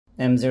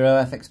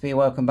M0FXB,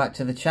 welcome back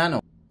to the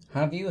channel.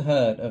 Have you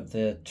heard of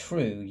the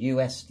true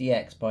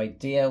USDX by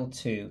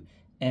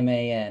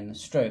DL2MAN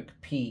stroke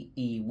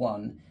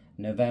PE1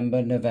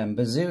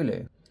 November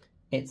Zulu?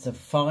 It's a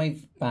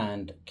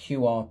 5-band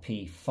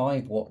QRP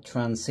 5-watt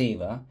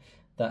transceiver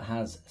that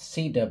has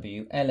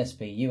CW,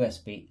 LSB,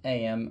 USB,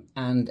 AM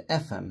and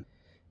FM,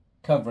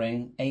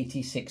 covering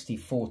 80, 60,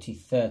 40,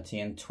 30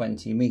 and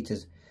 20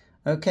 meters.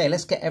 Okay,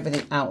 let's get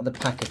everything out of the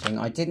packaging.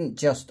 I didn't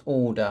just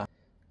order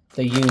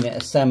the unit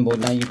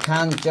assembled. Now you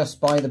can just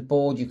buy the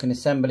board, you can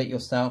assemble it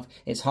yourself.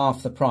 It's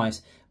half the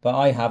price, but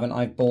I haven't.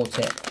 I've bought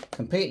it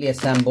completely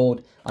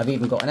assembled. I've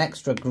even got an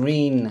extra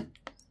green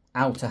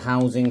outer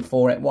housing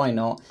for it, why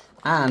not?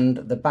 And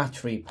the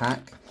battery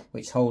pack,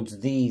 which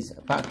holds these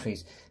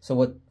batteries.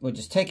 So we'll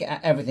just take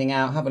everything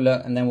out, have a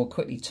look, and then we'll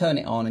quickly turn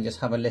it on and just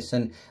have a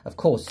listen. Of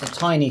course, it's a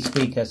tiny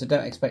speaker, so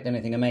don't expect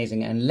anything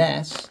amazing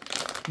unless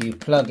you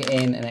plug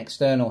in an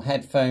external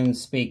headphone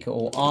speaker,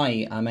 or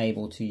I am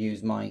able to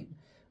use my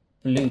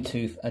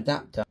Bluetooth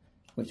adapter,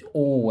 which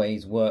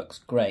always works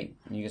great.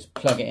 You just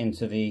plug it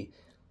into the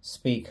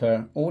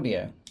speaker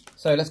audio.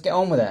 So let's get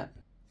on with it.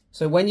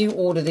 So when you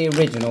order the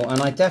original,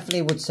 and I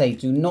definitely would say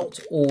do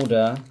not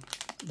order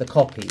the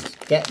copies,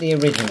 get the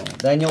original,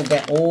 then you'll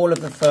get all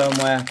of the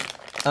firmware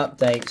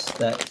updates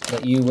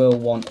that you will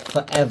want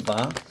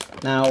forever.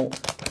 Now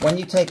when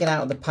you take it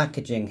out of the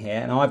packaging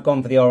here, now I've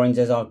gone for the orange,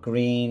 there's our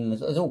green,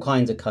 there's all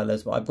kinds of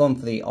colours, but I've gone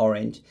for the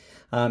orange.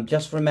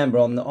 Just remember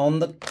on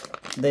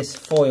this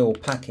foil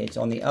package,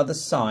 on the other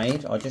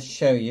side, I'll just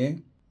show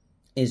you,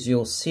 is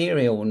your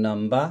serial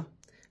number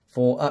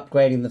for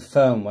upgrading the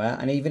firmware,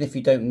 and even if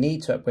you don't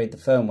need to upgrade the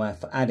firmware,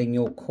 for adding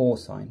your call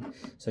sign.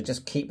 So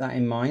just keep that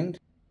in mind.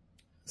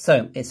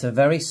 So it's a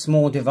very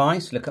small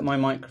device. Look at my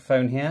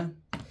microphone here.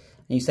 And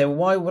you say, well,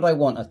 why would I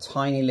want a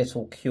tiny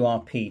little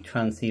QRP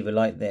transceiver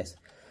like this?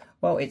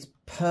 Well, it's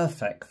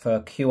perfect for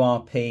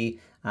QRP,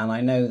 and I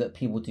know that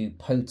people do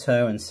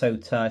POTA and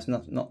SOTA. It's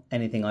not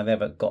anything I've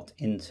ever got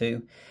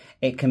into.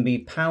 It can be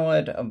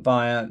powered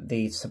via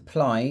the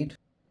supplied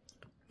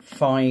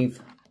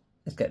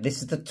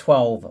this is the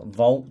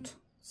 12-volt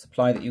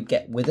supply that you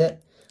get with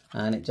it,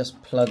 and it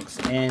just plugs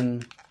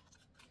in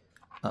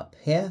up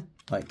here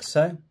like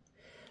so.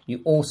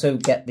 You also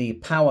get the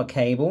power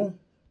cable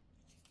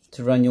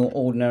to run your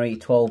ordinary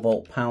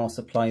 12-volt power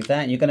supply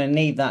there, and you're going to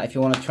need that if you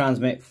want to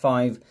transmit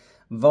 5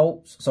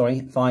 watts.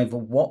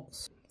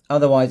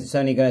 Otherwise it's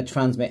only going to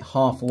transmit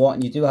half a watt,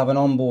 and you do have an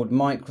onboard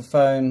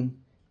microphone,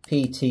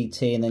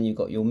 PTT, and then you've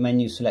got your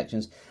menu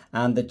selections,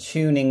 and the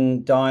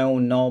tuning dial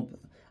knob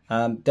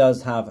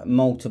does have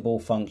multiple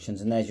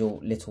functions, and there's your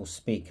little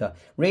speaker.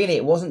 Really,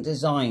 it wasn't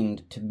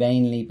designed to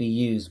mainly be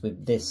used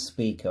with this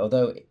speaker,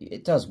 although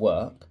it does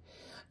work.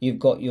 You've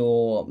got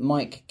your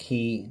mic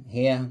key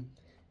here,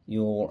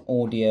 your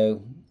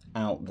audio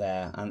out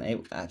there, and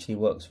it actually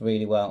works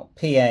really well.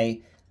 PA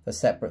for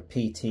separate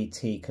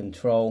PTT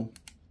control,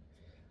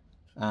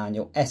 and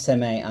your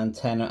SMA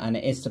antenna, and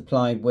it is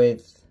supplied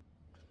with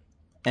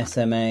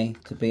SMA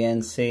to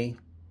BNC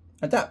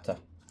adapter.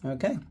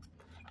 Okay.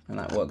 And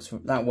that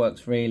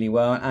works really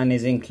well and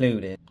is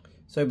included.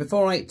 So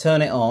before I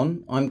turn it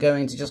on, I'm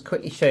going to just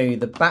quickly show you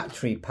the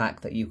battery pack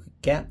that you could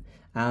get,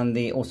 and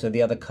also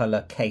the other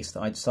colour case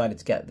that I decided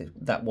to get.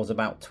 That was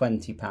about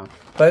 £20.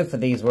 Both of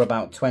these were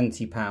about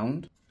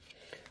 £20.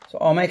 So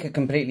I'll make a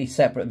completely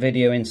separate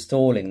video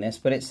installing this,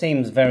 but it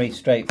seems very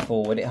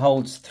straightforward. It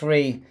holds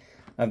 3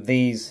 of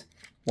these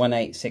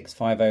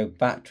 18650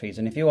 batteries,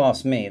 and if you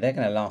ask me, they're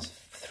going to last.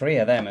 3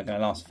 of them are going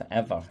to last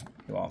forever,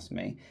 if you ask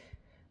me.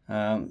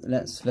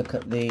 Let's look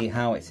at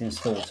how it's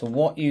installed. So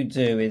what you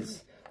do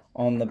is,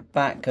 on the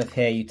back of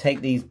here, you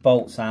take these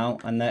bolts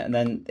out, and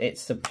then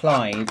it's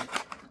supplied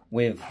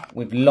with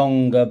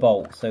longer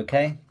bolts,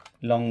 okay?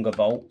 Longer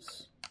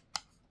bolts,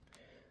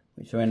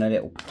 which are in a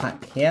little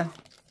pack here.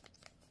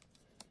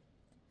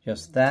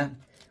 Just there.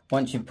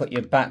 Once you put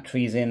your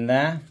batteries in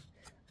there,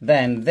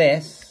 then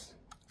this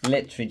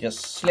literally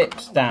just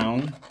slips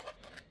down,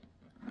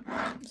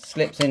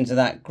 slips into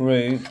that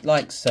groove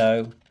like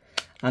so.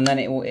 And then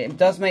it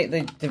does make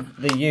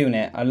the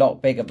unit a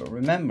lot bigger, but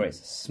remember, it's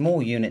a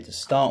small unit to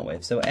start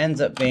with, so it ends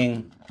up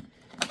being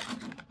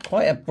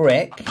quite a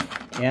brick,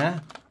 yeah.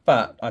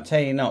 But I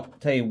tell you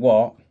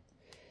what,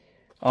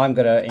 I'm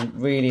gonna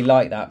really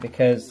like that,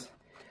 because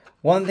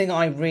one thing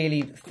I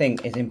really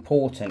think is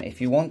important if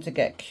you want to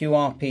get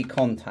QRP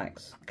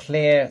contacts,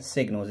 clear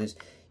signals, is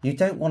you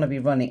don't want to be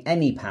running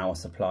any power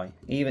supply.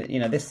 Even,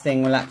 you know, this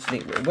thing will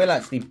actually,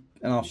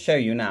 and I'll show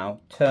you now,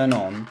 turn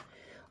on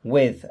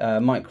with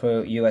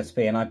micro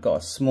USB, and I've got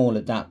a small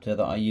adapter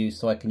that I use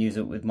so I can use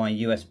it with my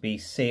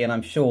USB-C, and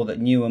I'm sure that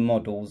newer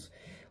models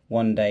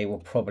one day will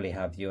probably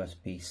have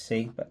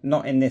USB-C, but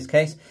not in this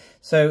case.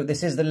 So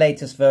this is the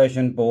latest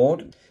version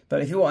board,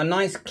 but if you want a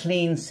nice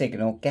clean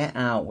signal, get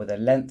out with a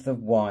length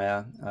of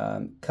wire,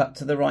 cut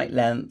to the right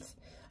length,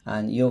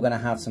 and you're going to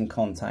have some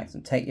contacts.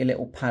 And take your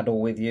little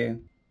paddle with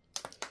you.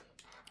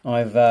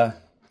 I've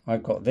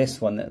got this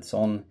one that's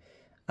on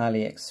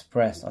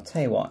AliExpress. I'll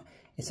tell you what,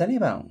 It's only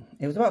about,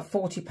 it was about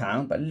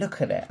 £40, but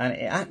look at it, and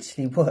it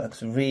actually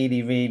works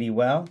really, really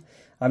well.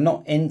 I'm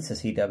not into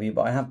CW,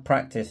 but I have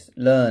practiced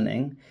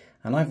learning,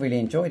 and I've really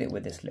enjoyed it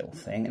with this little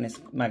thing. And it's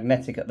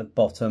magnetic at the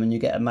bottom, and you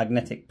get a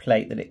magnetic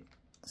plate that it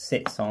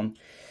sits on.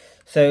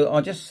 So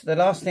the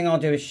last thing I'll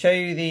do is show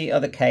you the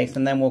other case,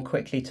 and then we'll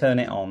quickly turn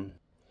it on.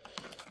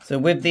 So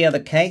with the other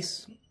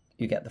case,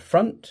 you get the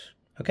front,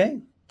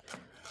 okay?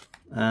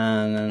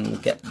 And then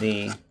get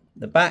the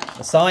back,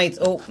 the sides.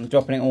 Oh, I'm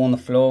dropping it all on the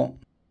floor.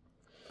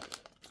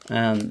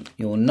 And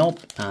your knob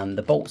and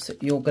the bolts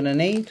that you're going to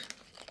need,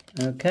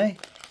 okay?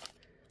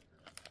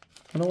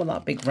 I don't know what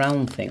that big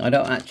round thing, I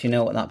don't actually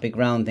know what that big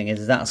round thing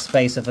is. Is that a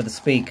spacer for the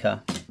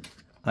speaker?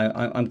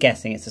 I'm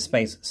guessing it's a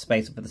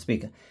spacer for the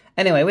speaker.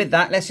 Anyway, with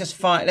that, let's just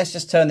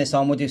turn this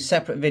on. We'll do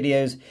separate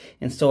videos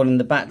installing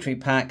the battery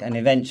pack and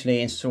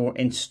eventually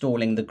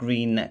installing the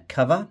green neck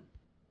cover.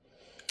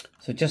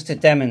 So just to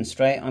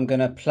demonstrate, I'm going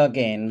to plug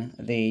in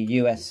the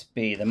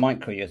USB, the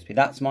micro USB.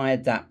 That's my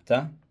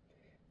adapter.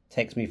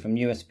 Takes me from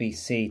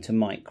USB-C to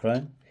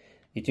micro.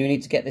 You do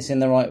need to get this in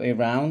the right way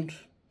round,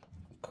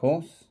 of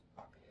course.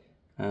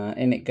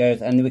 In it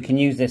goes, and we can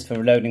use this for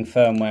loading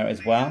firmware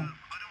as well.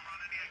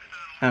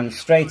 And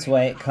straight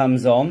away it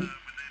comes on.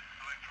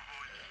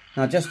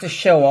 Now just to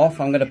show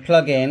off, I'm going to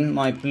plug in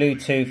my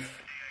Bluetooth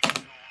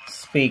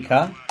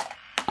speaker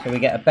so we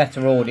get a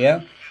better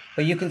audio.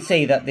 But you can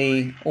see that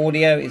the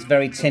audio is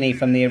very tinny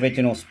from the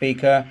original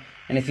speaker.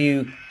 And if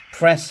you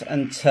press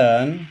and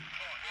turn,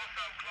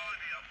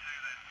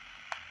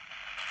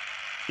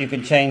 you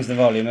can change the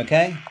volume,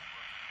 okay?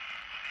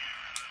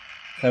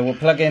 So we'll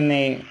plug in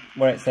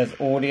where it says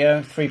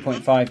audio,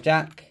 3.5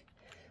 jack.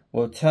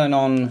 We'll turn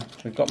on,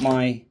 we've got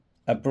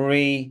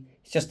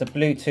it's just a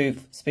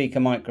Bluetooth speaker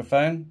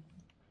microphone.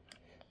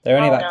 They're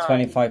only about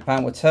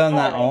 £25. We'll turn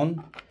that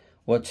on.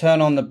 We'll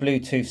turn on the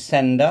Bluetooth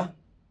sender.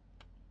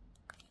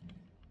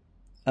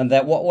 And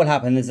then what will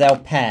happen is they'll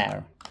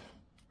pair.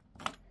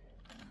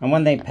 And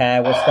when they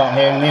pair, we'll start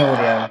hearing the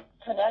audio.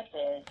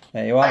 Connected.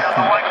 There you are.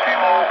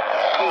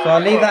 So I'll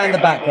leave that in the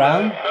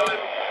background.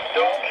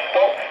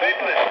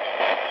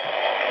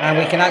 And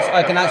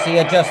I can actually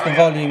adjust the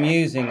volume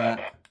using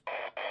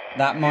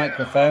that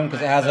microphone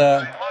because it has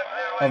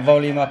a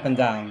volume up and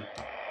down.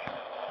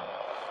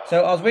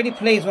 So I was really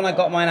pleased when I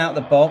got mine out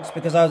of the box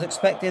because I was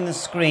expecting the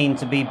screen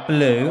to be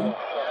blue,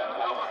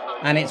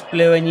 and it's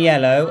blue and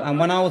yellow. And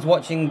when I was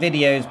watching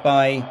videos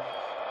by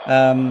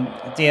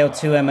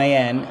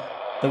DL2MAN,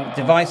 the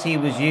device he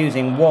was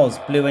using was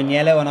blue and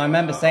yellow, and I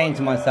remember saying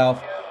to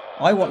myself,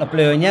 I want a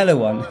blue and yellow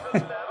one.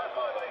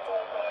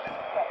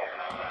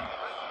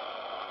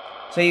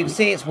 So you can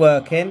see it's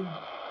working.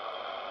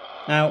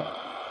 Now,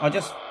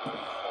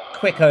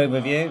 quick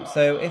overview.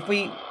 So if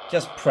we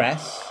just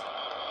press,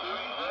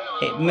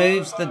 it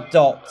moves the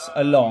dots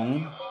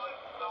along,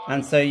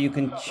 and so you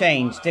can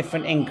change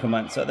different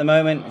increments. So at the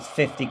moment it's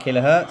 50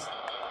 kilohertz.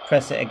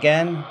 Press it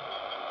again.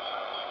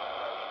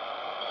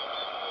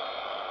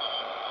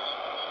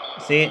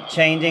 See it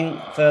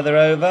changing further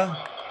over.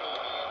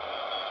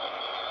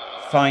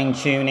 Fine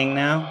tuning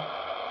now.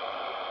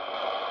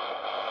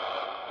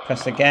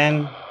 Press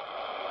again,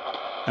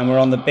 and we're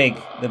on the big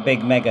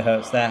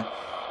megahertz there.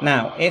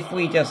 Now, if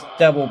we just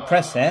double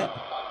press it,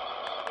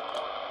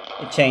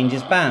 it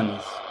changes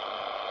bands.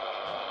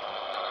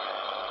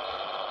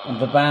 And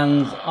the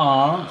bands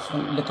are, so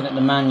looking at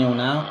the manual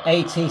now,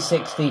 80,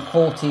 60,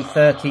 40,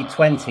 30,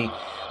 20.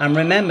 And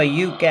remember,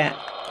 you get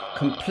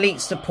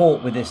complete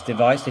support with this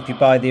device if you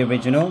buy the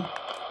original.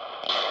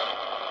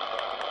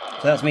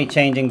 So that's me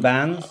changing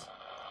bands.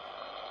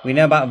 We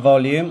know about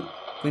volume.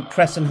 We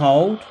press and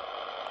hold.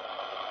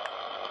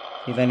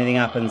 See if anything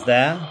happens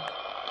there.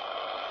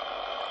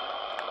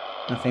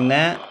 Nothing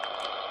there.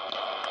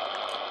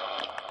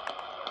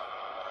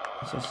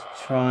 Let's just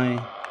try.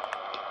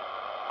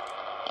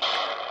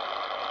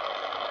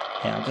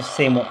 Yeah, I'm just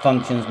seeing what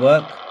functions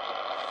work.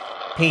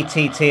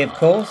 PTT, of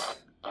course.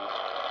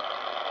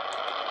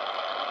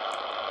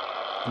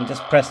 I'm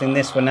just pressing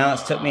this one now.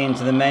 That's took me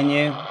into the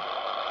menu.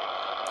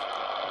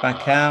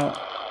 Back out.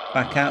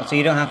 Back out. So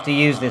you don't have to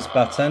use this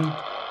button.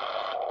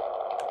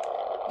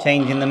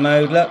 Changing the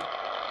mode, look.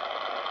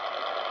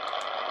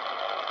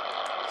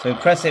 So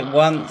press it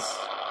once,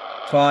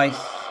 twice.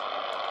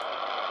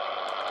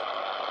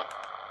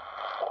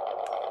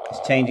 It's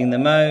changing the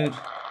mode.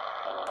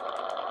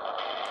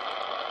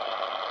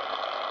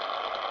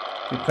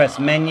 We press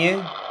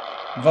menu.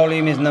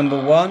 Volume is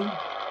number 1.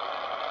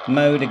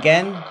 Mode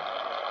again.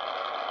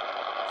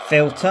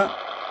 Filter.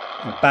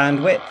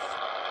 Bandwidth.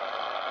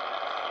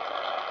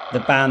 The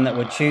band that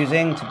we're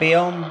choosing to be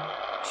on.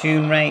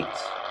 Tune rate.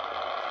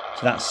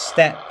 So that's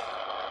step.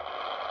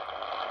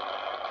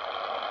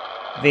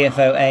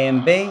 VFO A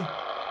and B.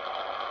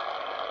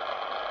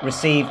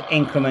 Receive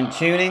increment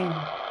tuning.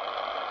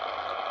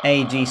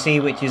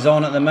 AGC, which is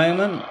on at the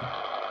moment.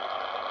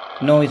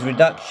 Noise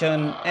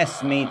reduction.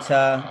 S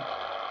meter.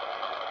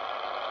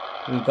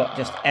 We've got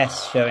just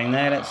S showing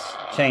there. Let's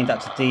change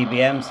that to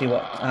dBm, see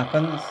what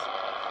happens.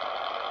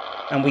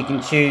 And we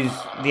can choose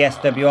the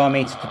SWR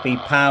meter to be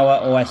power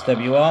or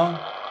SWR.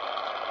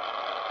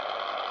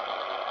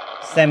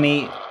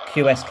 Semi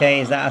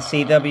QSK, is that a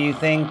CW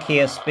thing?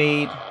 Kia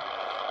speed,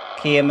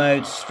 Kia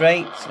mode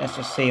straight. Let's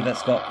just see if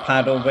that's got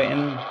paddle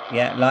written.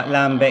 Yeah, like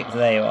Lambic,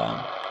 there you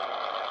are.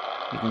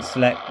 You can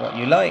select what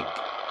you like.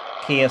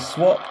 Kia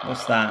swap,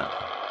 what's that?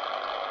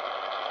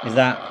 Is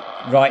that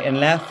right and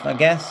left, I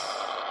guess?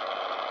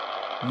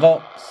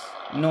 Vox,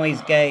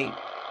 noise gate,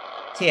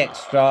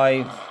 TX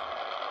drive.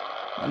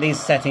 These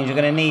settings, you're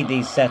going to need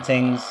these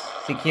settings.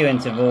 CQ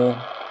interval.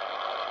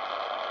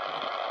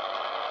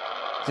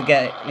 To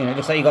get, you know, it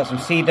looks like you got some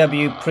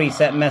CW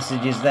preset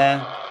messages there.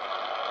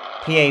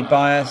 PA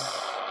bias,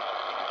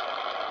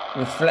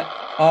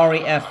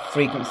 REF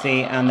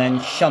frequency, and then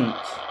shunt.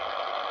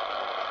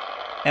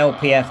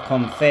 LPF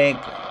config.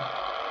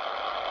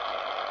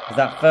 Is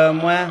that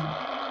firmware?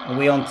 Are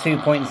we on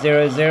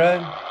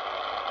 2.00?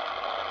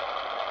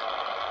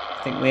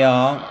 I think we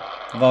are.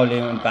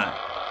 Volume and back.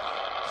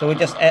 So we'll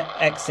just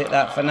exit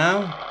that for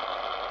now.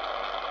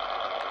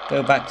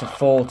 Go back to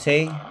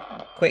 40.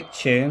 Quick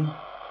tune.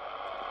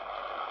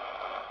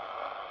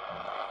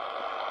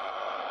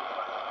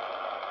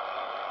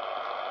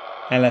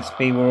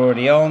 LSB we're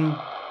already on.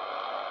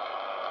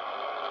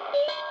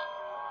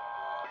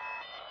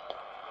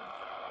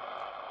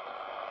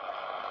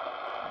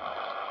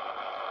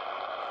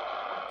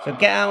 So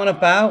get out and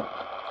about.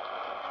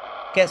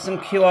 Get some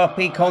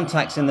QRP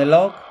contacts in the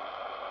log.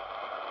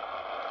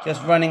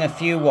 Just running a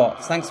few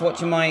watts. Thanks for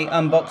watching my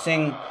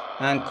unboxing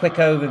and quick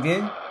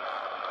overview.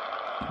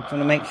 I just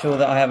want to make sure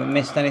that I haven't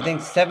missed anything.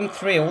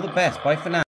 7.3, all the best. Bye for now.